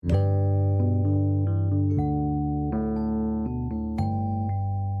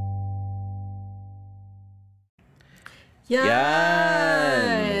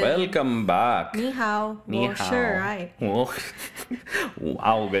Yan! Welcome back! Ni hao. Ni Oh, hao. sure, right.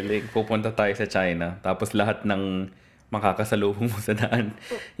 Wow, galing. Pupunta tayo sa China. Tapos lahat ng makakasalubong mo sa daan,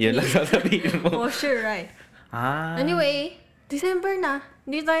 yun lang sasabihin mo. Oh, sure, right. Ah. Anyway, December na.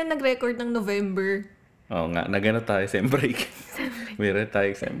 Hindi tayo nag-record ng November. Oo nga, nagano tayo, sem break. Meron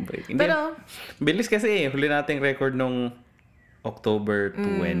tayo sem break. Hindi, Pero, bilis kasi huli nating record nung October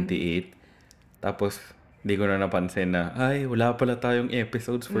 28. Tapos, hindi ko na napansin na, ay, wala pala tayong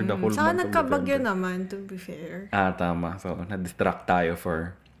episodes for the whole saka month of nagkabagyo November. naman, to be fair. Tama. So, na-distract tayo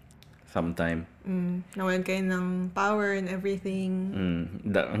for some time. Nawalan kayo ng power and everything.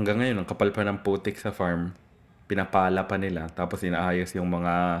 Hanggang ngayon, ang kapal pa ng putik sa farm. Pinapala pa nila. Tapos, inaayos yung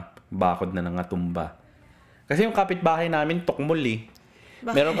mga bakod na nangatumba. Kasi yung kapitbahay namin, tukmol eh.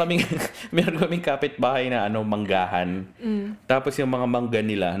 Meron kaming kapitbahay na manggahan. Tapos yung mga mangga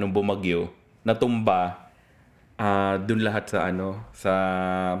nila, nung bumagyo, natumba. Dun lahat sa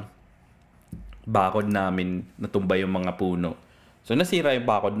bakod namin, natumba yung mga puno. So, nasira yung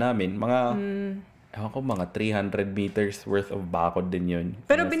bakod namin. Mga 300 meters worth of bakod din yun.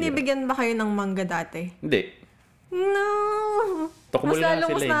 Pero Nasira. binibigyan ba kayo ng mangga dati? Hindi. No! Tukmol Mas nga lalong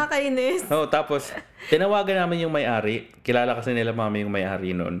sila mas eh. nakakainis. Tapos, tinawagan namin yung may-ari. Kilala kasi nila mami yung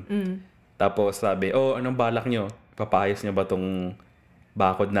may-ari nun. Tapos sabi, anong balak nyo? Papayos nyo ba tong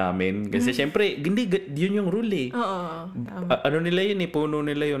bakod namin? Kasi syempre, hindi, yun yung rule eh. Oo. Tama. Nila yun eh, puno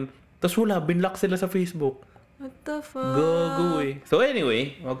nila yun. Tapos wala, binlock sila sa Facebook. What the fuck? Go eh. So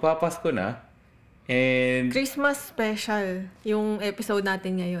anyway, magpapasko na. And Christmas special, yung episode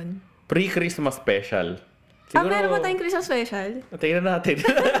natin ngayon. pre-Christmas special. Meron ba tayong Christmas special? Tingnan natin.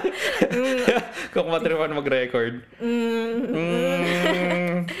 Kung matriwan mag-record.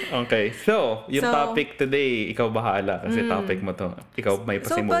 Okay. So, yung topic today, ikaw bahala. Kasi topic mo to. Ikaw may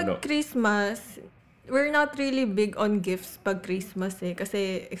pasimuno. So, pag Christmas, we're not really big on gifts pag Christmas eh.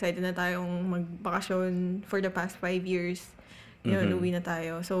 Kasi excited na tayong magbakasyon for the past 5 years. Yun, uwi na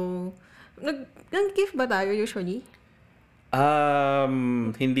tayo. So, nag-gift ba tayo usually?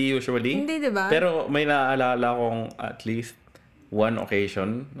 Hindi usually. Hindi, diba? Pero may naaalala kong at least one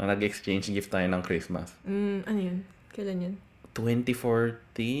occasion na nag-exchange gift tayo ng Christmas. Ano yun? Kailan yun?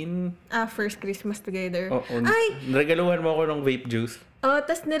 2014? First Christmas together. Ay! Regaluhan mo ako ng vape juice.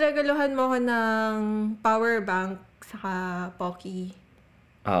 Tas niregaluhan mo ko ng power bank saka Pocky.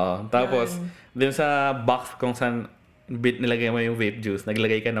 Tapos, dun sa box kung saan nilagay mo yung vape juice,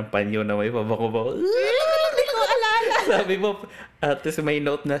 naglagay ka ng panyo na may pabako-bako. Hindi ko alala. Sabi mo, tapos may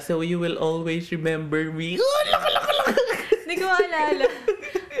note na, so you will always remember me. Hindi ko alala.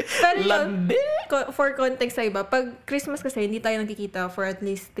 Pero yun, Landi! for context sa iba, pag Christmas kasi, hindi tayo nagkikita for at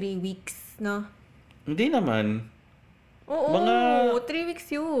least 3 weeks, no? Hindi naman. Oo, Mga- 3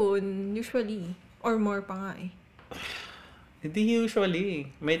 weeks yun, usually. Or more pa nga eh. Hindi usually.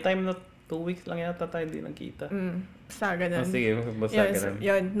 May time na 2 weeks lang yata tayo hindi nagkita. Basta ganun. Sige, basta Yun, ganun.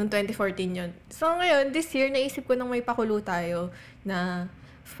 yun, noong 2014 yun. So ngayon, this year, naisip ko nang may pakulo tayo na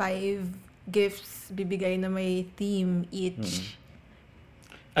 5 gifts bibigay na may theme each.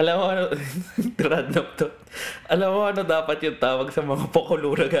 Alam mo ano, random to. Alam mo ano dapat yung tawag sa mga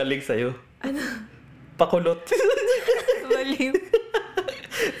pakulo na galing sa'yo? Ano? Pakulot. Baliw.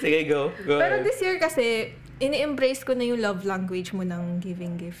 Sige, go. Pero ahead. this year kasi, ini-embrace ko na yung love language mo ng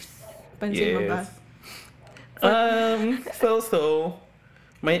giving gifts. Pansin mo ba? So,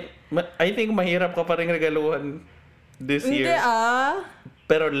 I think mahirap ka pa rin regaluhan this Hindi year.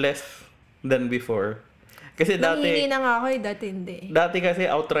 Pero less than before. Kasi Nanghihingi na nga ako dati hindi. dati kasi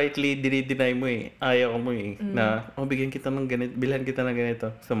outrightly dinideny mo eh. Ayaw mo eh. Na, bigyan kita ng ganito, bilhan kita ng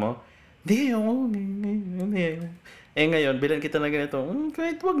ganito. Gusto mo? Di, ngayon, bilhan kita ng ganito.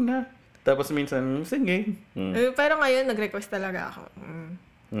 Kahit wag na. Tapos minsan, sige. Pero ngayon, nag-request talaga ako.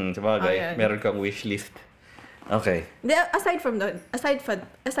 Sabagay, meron kang wishlist. Okay. Aside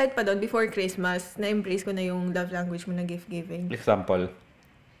pa doon, before Christmas, na-embrace ko na yung love language mo na gift giving. Example.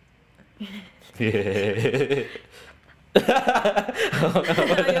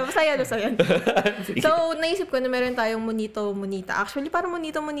 Masaya. So, naisip ko na meron tayong monito-monita. Actually, parang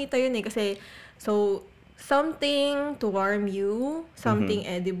monito-monita yun eh. Kasi, something to warm you, something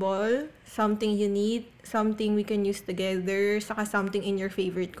edible, something you need, something we can use together, saka something in your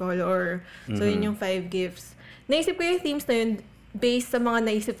favorite color. So, yun yung 5 gifts. Naisip ko yung themes na yun based sa mga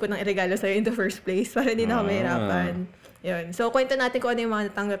naisip ko ng regalo sa'yo in the first place para hindi na ako mahirapan. Yun. So, kwento natin kung ano yung mga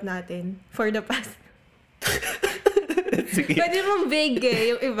natanggap natin for the past. Sige. Pwede mong vague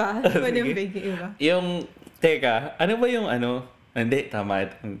eh, yung iba. Pwede mong vague yung iba. Teka, ano ba yung Hindi,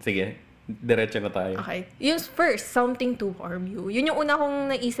 tama. Sige, diretso na tayo. Okay. Yung first, something to warm you. Yun yung una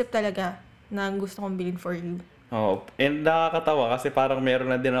kong naisip talaga na gusto kong bilhin for you. Oh, and nakakatawa kasi parang meron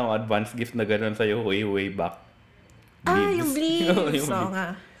na din ako advance gift na gano'n sa'yo way back. Yung Oo, bleeps. yung So bleeps. nga,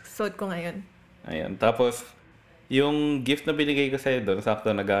 suot ko ngayon. Ayun. Tapos, yung gift na binigay ko sa'yo doon,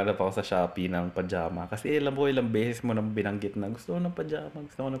 sakto naghanap ako sa Shopee ng pajama. Kasi alam ko ilang beses mo nang binanggit na gusto ko ng pajama,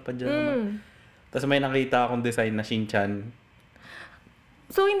 gusto ko ng pajama. Tapos may nakita akong design na Shinchan.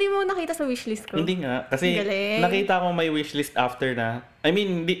 So, hindi mo nakita sa wishlist ko? Hindi nga. Kasi Ang galing. nakita ko may wishlist after na. I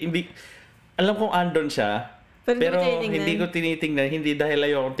mean, hindi alam kong andon siya. Pero Pero hindi mo tinitingnan? hindi ko tinitingnan. Hindi dahil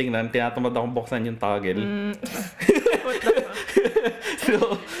ayokong tingnan. Tinatamad akong buksan yung toggle.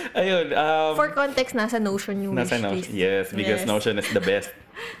 So, ayun. For context, nasa Notion yung Nasa wishlist. Notion. Yes, because Yes. Notion is the best.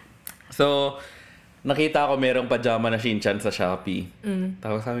 So, nakita ko merong pajama na Shinchan sa Shopee.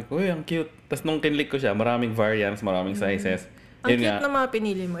 Tapos sabi ko, uy, ang cute. Tapos nung kinlik ko siya, maraming variants, maraming sizes. Ang Yun cute nga. na mga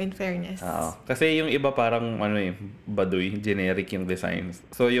pinili mo, in fairness. Oo. Kasi yung iba parang baduy, generic yung designs.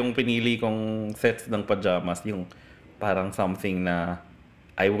 So yung pinili kong sets ng pajamas, yung parang something na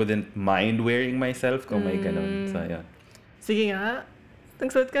I wouldn't mind wearing myself kung may ganun. So yun. Sige nga.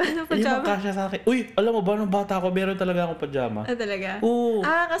 Nagsuot ka ng Yung pajama. magkasya sa akin. Uy, alam mo ba, nung bata ako, meron talaga akong pajama. Ah, talaga? Oo.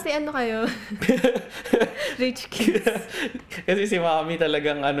 Kasi ano kayo? Rich kids. Kasi si mami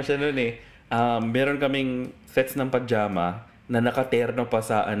talagang siya nun eh. Meron kaming sets ng pajama na nakaterno pa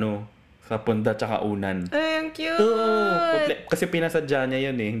sa sa punda tsaka unan. Ay, ang cute! Oo. Kasi pinasadya niya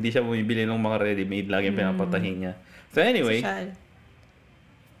yun eh. Hindi siya bumibili ng mga ready-made. Lagi pinapatahin niya. So anyway. Social.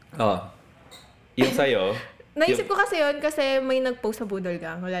 Yung sa'yo. Naisip ko kasi yun kasi may nag-post sa Budol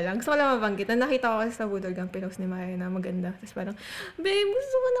Gang. Wala lang. Gusto ko lang mabanggit. Nakita ko kasi sa Budol Gang pinost ni Maya na maganda. Tapos parang, babe,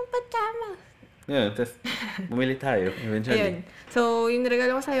 gusto ko ng pajama. Yun, tapos bumili tayo eventually. Ayun. So, yung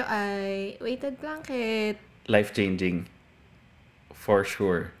regalo ko sa'yo ay weighted blanket. Life-changing. For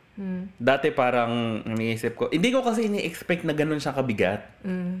sure. Dati parang iniisip ko, hindi ko kasi ini-expect na ganun siya kabigat.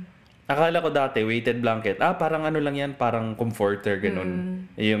 Akala ko dati, weighted blanket, parang lang yan, parang comforter, ganun.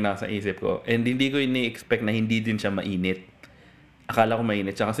 Yung nasa isip ko. And hindi ko ini-expect na hindi din siya mainit. Akala ko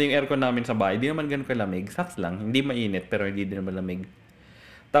mainit siya. Kasi yung aircon namin sa bahay, di naman ganun kalamig. Saks lang. Hindi mainit, pero hindi din naman lamig.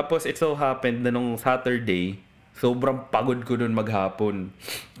 Tapos, it so happened na nung Saturday, sobrang pagod ko dun maghapon.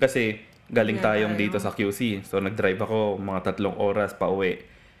 Kasi, galing tayong dito sa QC. So, nag-drive ako mga 3 oras pa uwi.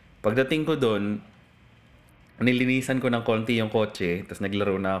 Pagdating ko dun, nilinisan ko ng konti yung kotse, tapos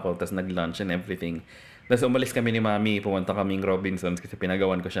naglaro na ako, tapos nag-lunch and everything. Tapos umalis kami ni Mami, pumunta kaming Robinsons kasi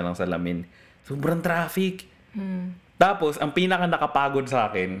pinagawan ko siya ng salamin. Sobrang traffic. Tapos, ang pinaka nakapagod sa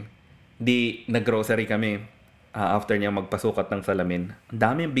akin, nag-grocery kami after niya magpasukat ng salamin. Ang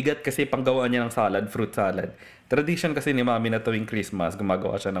dami, bigat kasi panggawa niya ng salad, fruit salad. Tradition kasi ni Mami na tuwing Christmas,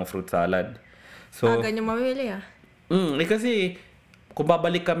 gumagawa siya ng fruit salad. So, Ganyan mamimili kasi kung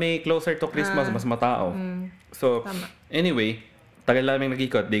babalik kami closer to Christmas, mas matao. So, Tama. anyway, tagal namin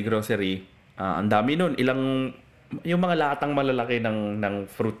nag-ikot, day grocery. Ang dami nun. Yung mga latang malalaki ng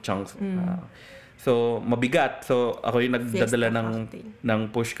fruit chunks. So, mabigat. So, ako yung nagdadala ng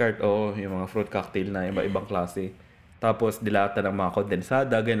pushcart. Yung mga fruit cocktail na iba-ibang klase. Tapos, dilata ng mga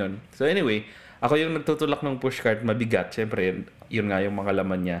kondensada, ganun. So, anyway, ako yung nagtutulak ng pushcart, mabigat. Siyempre, yun nga yung mga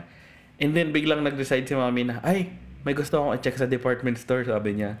laman niya. And then, biglang nag-decide si Mami na, may gusto akong i-check sa department store,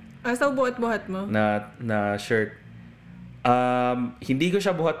 sabi niya. So, buhat-buhat mo? Na shirt. Hindi ko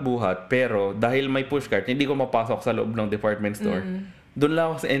siya buhat-buhat, pero dahil may pushcart, hindi ko mapasok sa loob ng department store. Doon lang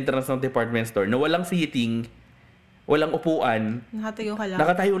ako sa entrance ng department store na walang seating, walang upuan. Nakatayo ka lang?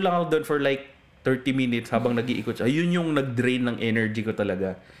 Nakatayo lang ako doon for like 30 minutes habang nag-iikot siya. Yun yung nag-drain ng energy ko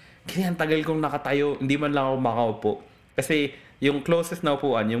talaga. Kasi ang tagal kong nakatayo, hindi man lang ako makaupo. Kasi yung closest na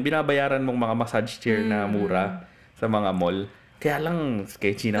upuan, yung binabayaran mong mga massage chair na mura sa mga mall. Kaya lang,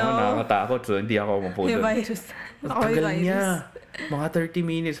 sketchy naman, nakakatakot. So, hindi ako mapupo doon. May virus. Ang tagal niya. Mga 30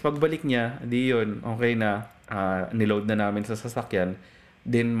 minutes. Pagbalik niya, di yun, okay na. Niload na namin sa sasakyan.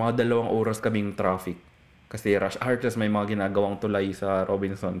 Then, mga 2 oras kaming traffic. Kasi rush hour, tas may mga ginagawang tulay sa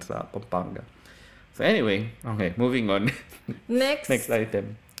Robinson sa Pampanga. So, anyway, okay, moving on. Next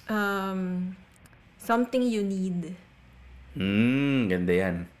item. Something you need. Ganda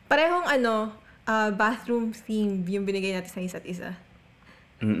yan. Parehong bathroom theme yung binigay natin sa isa't isa.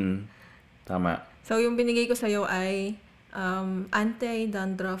 Tama. So, yung binigay ko sa'yo ay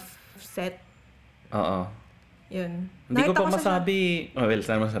anti-dandruff set. Oo. Yun. Hindi ko Nakita pa siya masabi. Well,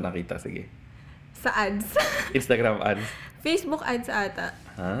 saan mo siya nakita? Sige. Sa ads. Instagram ads. Facebook ads ata.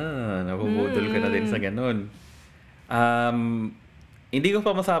 Nabubudol ka na din sa ganun. Hindi ko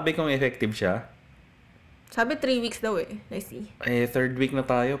pa masabi kung effective siya. Sabi 3 weeks daw Let's see. 3rd week na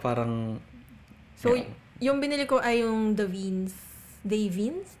tayo, parang... So, yung binili ko ay yung Davines.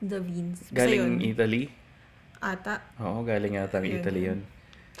 Basta Galing yun. Italy? Ata. Oo, galing yata ng Italy yun.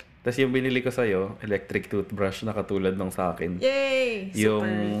 Tapos yung binili ko sa'yo, electric toothbrush na katulad ng sa akin. Yay! Super.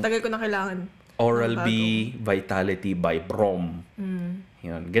 Yung Tagal ko na kailangan. Oral-B Vitality by Brom.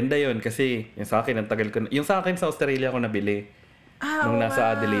 Yun. Ganda yun kasi yung sa akin, ang tagal ko na. Yung sa akin sa Australia ko nabili. Nung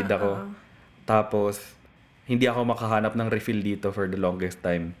nasa Adelaide ako. Tapos, hindi ako makahanap ng refill dito for the longest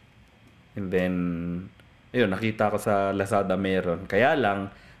time. And then, ayun, nakita ko sa Lazada meron. Kaya lang,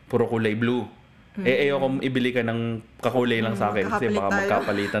 puro kulay blue. Ayoko ibili ka ng kakulay lang sa akin kasi baka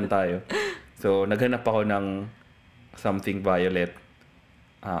magkapalitan tayo. So, naghanap ako ng something violet.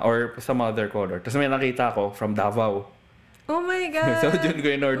 Or some other color. Tapos may nakita ko from Davao. Oh my God! So, dun ko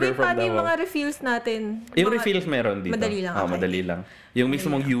in-order from Davao. Paano yung mga refills natin? Yung refills meron dito. Madali lang. Okay. Madali lang. Yung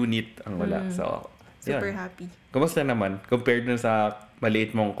mismong unit ang wala. So, super happy. Kumusta naman? Compared dun sa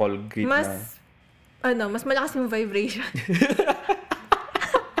maliit mong Colgate mas malakas yung vibration.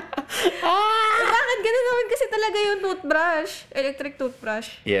 Bakit ganun naman kasi talaga yung toothbrush? Electric toothbrush.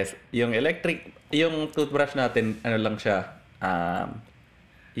 Yes. Yung toothbrush natin, ano lang siya,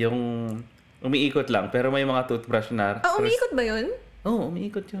 yung umiikot lang. Pero may mga toothbrush na... umiikot ba yun? Oo,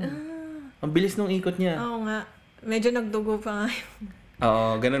 umiikot yun. Ang bilis nung ikot niya. Oo nga. Medyo nagdugo pa nga.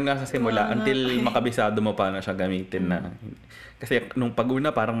 Oo, ganun nga sa simula. Until makabisado mo pa na siya gamitin na. Kasi nung pag-una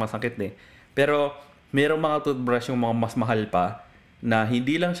parang masakit eh. Pero merong mga toothbrush yung mga mas mahal pa na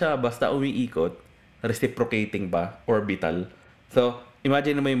hindi lang siya basta umiikot, reciprocating pa, orbital. So,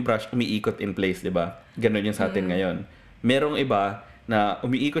 imagine mo yung brush umiikot in place, di ba? Ganun yung sa atin ngayon. Merong iba na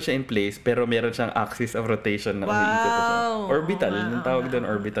umiikot siya in place pero meron siyang axis of rotation na umiikot siya. Orbital, yung tawag doon,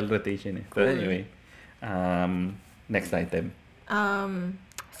 orbital rotation eh. So anyway, next item.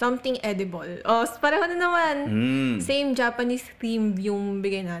 Something edible. Pareho na naman. Same Japanese theme yung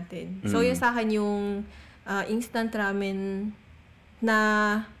bigay natin. So, yung sa akin yung instant ramen na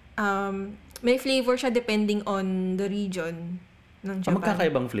may flavor siya depending on the region ng Japan.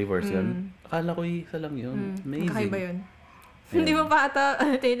 Magkakaibang flavors yun? Akala ko isa lang yun. Amazing. Magkakaiba yun. Hindi mo pa ata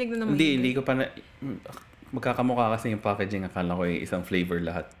tinignan naman. Hindi ko pa na... Magkakamukha kasi yung packaging, akala ko yung isang flavor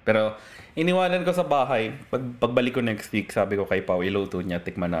lahat. Pero, iniwanan ko sa bahay. Pagbalik ko next week, sabi ko kay Pao, iluto niya,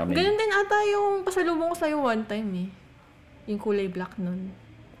 tikman namin. Ganun din ata yung pasalubong ko sa'yo one time eh. Yung kulay black nun.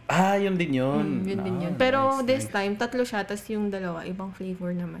 Yun din yun. Yun din yun. Pero this time, 3 siya, tas yung dalawa, ibang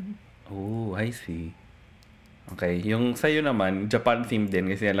flavor naman. Oh, I see. Okay, yung sa'yo naman, Japan theme din,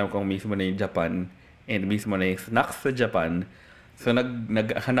 kasi alam kong mismo na yung Japan, and mismo na yung snacks sa Japan. So,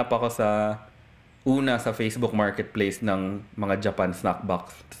 naghanap ako sa Facebook Marketplace ng mga Japan snack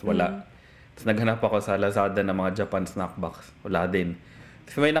box. Tapos wala. Tapos naghanap ako sa Lazada ng mga Japan snack box. Wala din.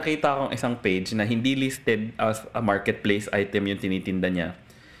 Tapos may nakita akong isang page na hindi listed as a marketplace item yung tinitinda niya.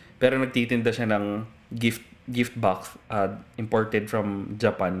 Pero nagtitinda siya ng gift box imported from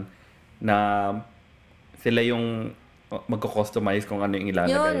Japan na sila yung magko-customize kung ano yung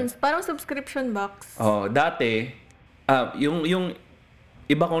ilalagay. Yun, parang subscription box. Dati, yung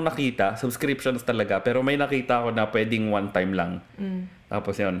iba kong nakita, subscriptions talaga, pero may nakita ako na pwedeng one time lang.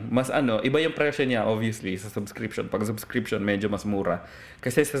 Tapos yun, mas iba yung presyo niya obviously sa subscription. Pag subscription, medyo mas mura.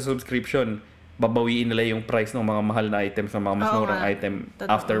 Kasi sa subscription, babawiin nila yung price ng mga mahal na items, ng mga mas murang item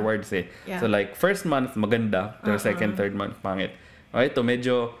afterwards eh. Yeah. So like, first month, maganda. Pero second, third month, pangit. Ito,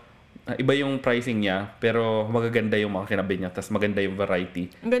 medyo iba yung pricing niya, pero magaganda yung mga kinabi niya. Tapos maganda yung variety.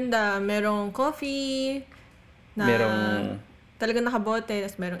 Ang ganda. Merong coffee, talagang nakabote,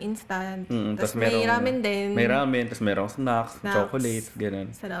 tapos merong instant. Tapos may ramen din. May ramen, tapos merong snacks, chocolates,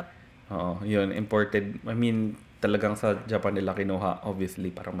 ganun. Sarap. Oo, yun, imported. I mean, talagang sa Japan nila kinuha, obviously,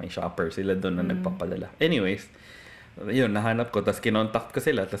 para may shopper sila doon na nagpapadala. Anyways, yun, nahanap ko, tapos kinontact ko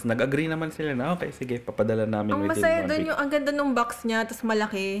sila, tapos nag-agree naman sila na, okay, sige, papadala namin ang within 1 week. Ang masaya doon yung, ang ganda nung box niya, tapos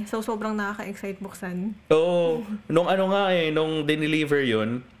malaki. So, sobrang nakaka-excite buksan. Oo. Nung nung dineliver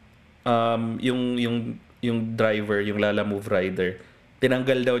yun, yung driver, yung Lala Move rider,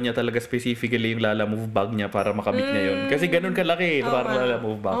 tinanggal daw niya talaga specifically yung Lala Move bag niya para makamit niya yun. Kasi ganun kalaki, parang Lala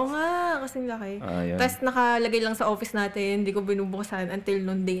Move box. Oo nga, kasing laki. Tapos nakalagay lang sa office natin, hindi ko binubuksan until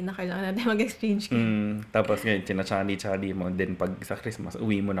noon day na kailangan natin mag-exchange. Tapos ngayon, sinachani-chani mo. Then pag sa Christmas,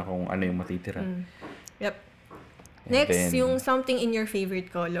 uwi mo na kung ano yung matitira. Yep. Next, yung something in your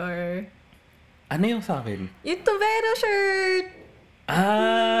favorite color. Ano yung sa akin? Yung Tubero shirt!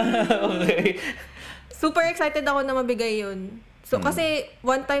 Okay. Super excited ako na mabigay yun. So, kasi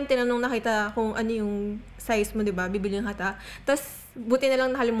one time tinanong na kita kung ano yung size mo, di ba? Bibili yung hata. Tapos, buti na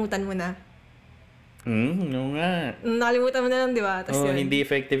lang nakalimutan mo na. No nga. Nakalimutan mo na lang, di ba? Yun. Hindi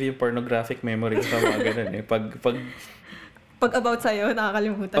effective yung pornographic memory sa mga ganun eh. Pag about sa'yo,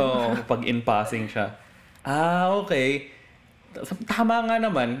 nakakalimutan mo. Pag in passing siya. Okay. Tama nga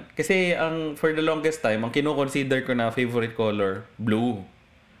naman. Kasi for the longest time, ang kino-consider ko na favorite color, blue.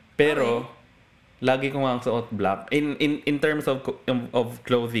 Pero, lagi ko nga ang suot black. In terms of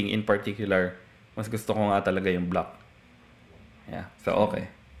clothing in particular, mas gusto ko nga talaga yung black. Yeah. So, okay.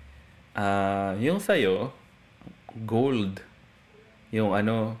 Yung sa'yo, gold. Yung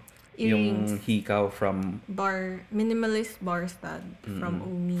yung Earrings. hikaw from Minimalist bar stud from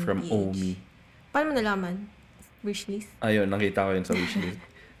Omi. from PH. Omi. Paano mo nalaman? Wishlist? Ayun, nakita ko yun sa wishlist.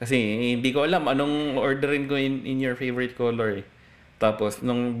 Kasi hindi ko alam anong orderin ko in your favorite color eh. Tapos,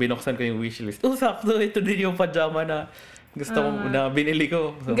 nung binuksan ko yung wishlist, sakto, ito din yung pajama na gusto ko, na binili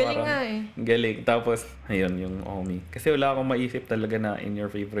ko. So, Galing parang, nga eh. Galing. Tapos, ayun, yung Omi. Kasi wala akong maisip talaga na in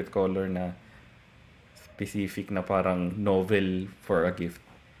your favorite color na specific na parang novel for a gift.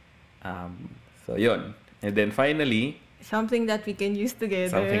 So, yun. And then, finally, Something that we can use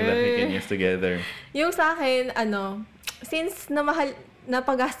together. something that we can use together. Yung sa akin, since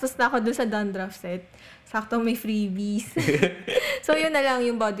napagastos na ako dun sa dandruff set, sakto may freebies. So, yun na lang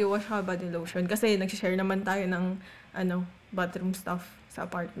yung body wash at body lotion. Kasi nag-share naman tayo ng, bathroom stuff sa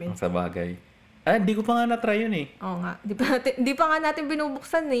apartment. Sa bagay. Hindi ko pa nga na-try yun eh. Oo nga. Di pa nga natin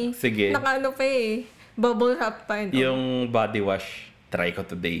binubuksan eh. Sige. Nakaano pa eh. Bubble wrap pa yun. Yung body wash, try ko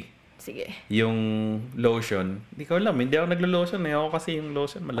today. Sige. Yung lotion, hindi ko alam. Hindi ako naglo-lotion eh. Ako kasi yung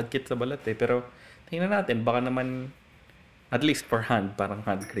lotion, malagkit sa balat eh. Pero, tingnan natin. Baka naman, at least for hand, parang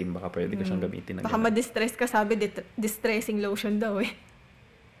hand cream, baka pwede ko siyang gamitin. Baka ma-distress ka, sabi, distressing lotion daw eh.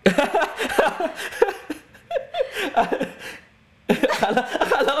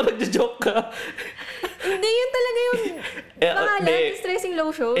 akala ko nagjo-joke ka. Hindi, yun talaga yung pangalan, distressing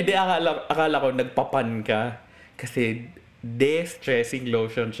lotion. Hindi, akala ko nagpapan ka. Kasi, de-stressing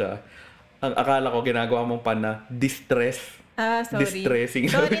lotion siya. Ang akala ko ginagawa mong pan na distress. Sorry. Distressing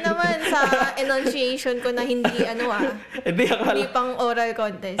Sorry lotion. naman sa enunciation ko na hindi Hindi, hindi pang oral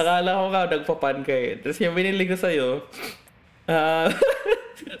contest. akala ko ka nagpapan ka eh. Tapos yung binili ko sa'yo,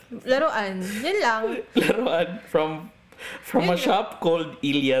 Laruan. Yun lang. laruan from a shop called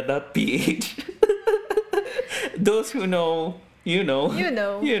Ilya.ph. Those who know, you know. You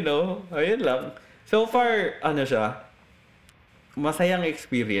know. You know. Ayun lang. So far, siya, masayang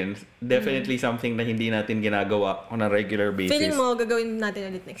experience. Definitely something na hindi natin ginagawa on a regular basis. Feeling mo, gagawin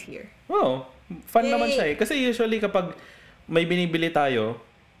natin ulit next year. Oo. Fun Yay! naman siya eh. Kasi usually kapag may binibili tayo,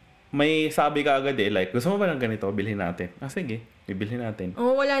 may sabi ka agad eh, like, gusto mo ba ng ganito? Bilhin natin. Sige, bibilhin natin.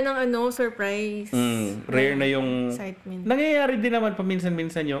 Wala nang surprise. Rare na yung... Excitement. Nangyayari din naman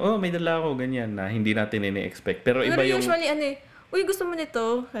paminsan-minsan yung, may dala ako, ganyan, na hindi natin ini-expect. Pero iba yung... usually uy, gusto mo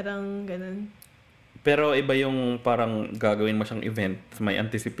nito? Parang ganun. Pero iba yung parang gagawin mo siyang event, may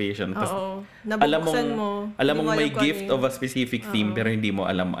anticipation. Oo. Nabubuksan mo. Alam Hindi mong may alam kung gift ano of a specific theme, pero hindi mo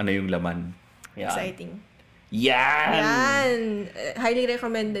alam ano yung laman. Yan. Exciting. Yan! Yan. Highly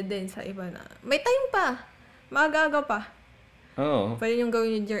recommended din sa iba na. May time pa. Maaga-aga pa. Oo. Pwede yung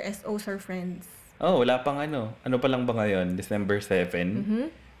gawin with your SOs or friends. Wala pang ano. Ano pa lang ba ngayon? December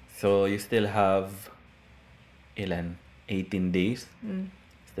 7. So, you still have, ilan? 18 days?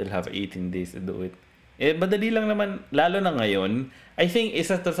 Still have 18 days to do it. Madali lang naman, lalo na ngayon. I think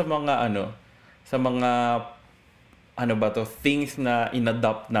isa to sa mga things na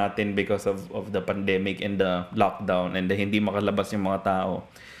inadopt natin because of the pandemic and the lockdown and the hindi makalabas yung mga tao.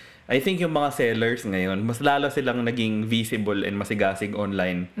 I think yung mga sellers ngayon, mas lalo silang naging visible and masigasig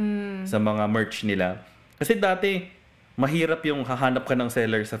online sa mga merch nila. Kasi dati, mahirap yung hahanap ka ng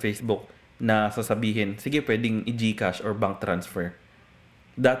seller sa Facebook na sasabihin, sige, pwedeng i-Gcash or bank transfer.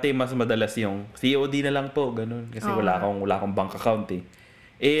 Dati, mas madalas yung COD na lang po, ganun. Kasi wala akong bank account eh.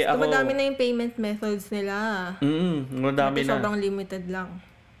 Madami na yung payment methods nila. Madami na. Sobrang limited lang.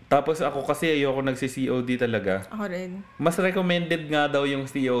 Tapos ako kasi ayoko nagsi-COD talaga. Ako rin. Mas recommended nga daw yung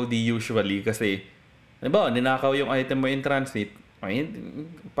COD usually kasi, diba, ninakaw yung item mo in transit,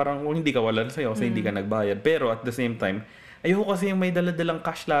 parang hindi ka walan sa'yo kasi hindi ka nagbayad. Pero at the same time, ayoko kasi yung may dala-dalang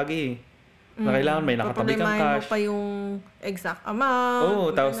cash lagi eh. Na kailangan may nakatabi kang cash. Mo pa yung exact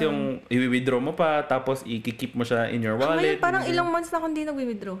amount. Tapos yung i-withdraw mo pa, tapos i-keep mo siya in your wallet. Ngayon, parang ilang months na akong hindi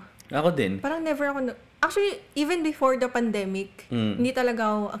nag-withdraw. Ako din. Parang never ako... Actually, even before the pandemic, hindi talaga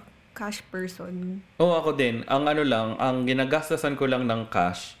ako a cash person. Ako din. Ang ginagastasan ko lang ng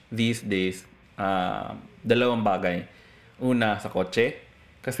cash these days, dalawang bagay. Una, sa kotse.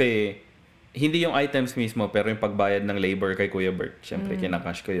 Kasi, hindi yung items mismo, pero yung pagbayad ng labor kay Kuya Bert. Siyempre,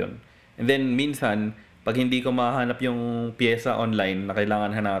 kinakash ko yun. And then, minsan, pag hindi ko mahanap yung pyesa online na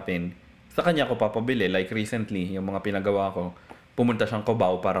kailangan hanapin, sa kanya ko papabili. Like recently, yung mga pinagawa ko, pumunta siyang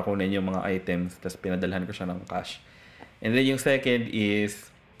Cubao para kunin yung mga items, tapos pinadalhan ko siya ng cash. And then, yung second is,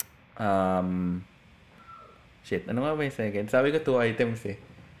 ano nga ba yung second? Sabi ko 2 items eh.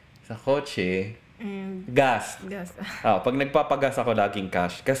 Sa kotse, Gas. Gas. Pag nagpapagas ako, laging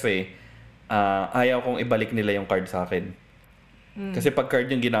cash. Kasi, ayaw kong ibalik nila yung card sa akin. Kasi pag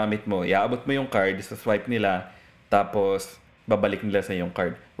card yung ginamit mo, iaabot mo yung card, sa swipe nila, tapos babalik nila sa yung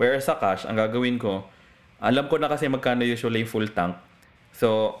card. Whereas sa cash, ang gagawin ko, alam ko na kasi magkano usually full tank.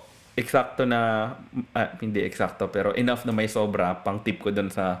 So, eksakto na, hindi eksakto, pero enough na may sobra, pang tip ko dun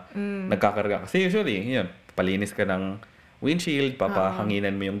sa nagkakarga. Kasi usually, yun, palinis ka ng windshield,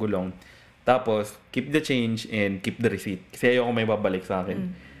 papahanginan mo yung gulong. Tapos, keep the change and keep the receipt. Kasi ayoko may babalik sa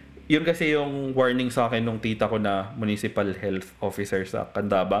akin. Yun kasi yung warning sa akin nung tita ko na municipal health officer sa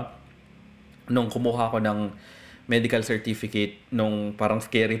Candaba. Nung kumuha ko ng medical certificate, nung parang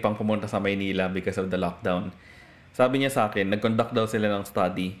scary pang pumunta sa Maynila because of the lockdown. Sabi niya sa akin, nag-conduct daw sila ng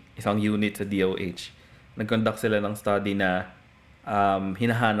study, isang unit sa DOH. Nag-conduct sila ng study na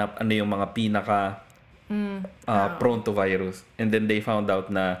hinahanap ano yung mga pinaka prone to virus. And then they found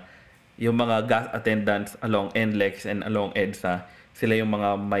out na yung mga gas attendants along NLEX and along EDSA, sila yung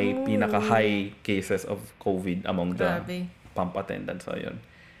mga may pinaka-high cases of COVID among the pump attendants. So, yun.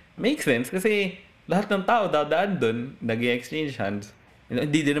 Makes sense kasi lahat ng tao dadaan dun, nag-exchange hands.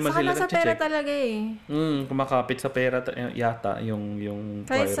 Hindi din naman sila nasa nag-check. pera talaga eh. Kumakapit sa pera yata yung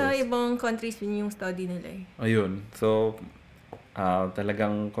Kahit virus. sa ibang countries yun yung study nila eh. Ayun. So,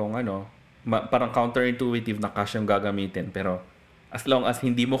 talagang kung parang counterintuitive na cash yung gagamitin. Pero, as long as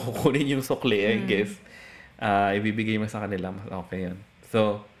hindi mo kukunin yung sukli, I guess, ibibigay mo sa kanila, mas okay yun.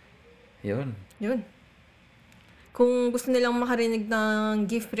 So, yun. Yun. Kung gusto nilang makarinig ng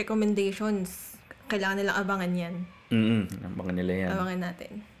gift recommendations, kailangan nilang abangan yan. Abangan nila yan. Abangan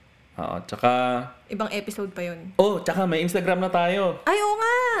natin. Oo. Tsaka, Ibang episode pa yun. tsaka may Instagram na tayo. Ay, oo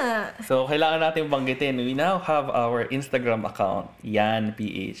nga! So, kailangan natin banggitin. We now have our Instagram account,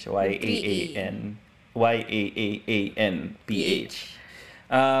 YANPH. YAANPH.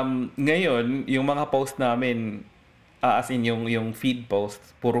 Ngayon, yung mga post namin, as in yung feed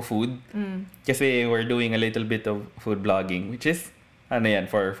posts, puro food. Kasi we're doing a little bit of food blogging, which is,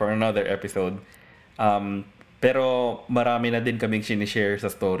 for another episode. Pero marami na din kaming sinishare sa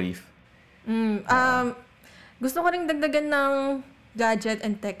stories. Gusto ko ring dagdagan ng gadget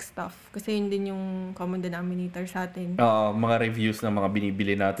and tech stuff. Kasi yun din yung common denominator sa atin. Mga reviews ng mga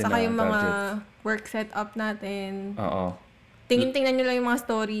binibili natin Saka na yung mga gadgets. work setup natin. Oo. Tingin-tingnan nyo lang yung mga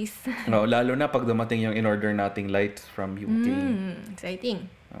stories. Lalo na pag dumating yung in-order nating lights from UK. Exciting.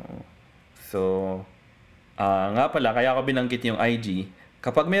 So, nga pala, kaya ako binanggit yung IG.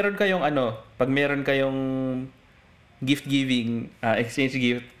 Kapag meron kayong gift-giving, exchange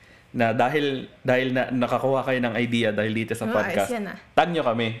gift, na dahil na nakakuha kayo ng idea dahil dito sa podcast, tag nyo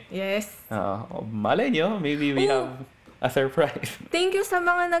kami. Yes. Malay nyo, maybe we have a surprise. Thank you sa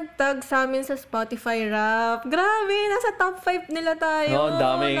mga nag-tag sa amin sa Spotify Rap. Grabe, nasa top 5 nila tayo.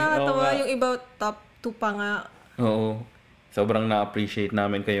 Dami. Nakatawa yung iba, top 2 pa nga. Oo. Sobrang na-appreciate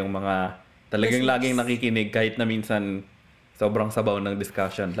namin kayong mga talagang laging nakikinig kahit na minsan sobrang sabaw ng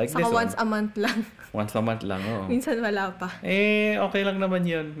discussion. Like Saka this once a month lang. Once a month lang, oo. Minsan wala pa. Okay lang naman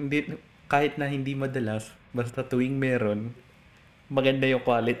yun. Kahit na hindi madalas, basta tuwing meron, maganda yung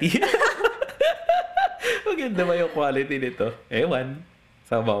quality. Maganda ba yung quality nito? Ewan.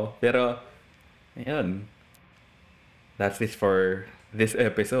 Sabaw. Pero, ayun. That's it for this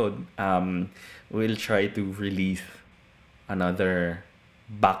episode. We'll try to release another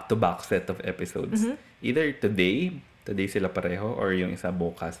back-to-back set of episodes. Either today sila pareho, or yung isa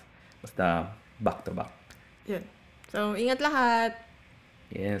bukas. Basta back-to-back. Yun. So, ingat lahat.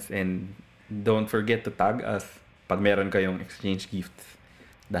 Yes, and don't forget to tag us pag meron kayong exchange gifts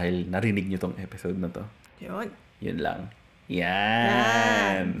dahil narinig nyo tong episode na to. Yun. Yun lang.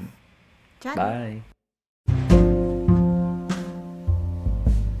 Yan. Yan. Bye.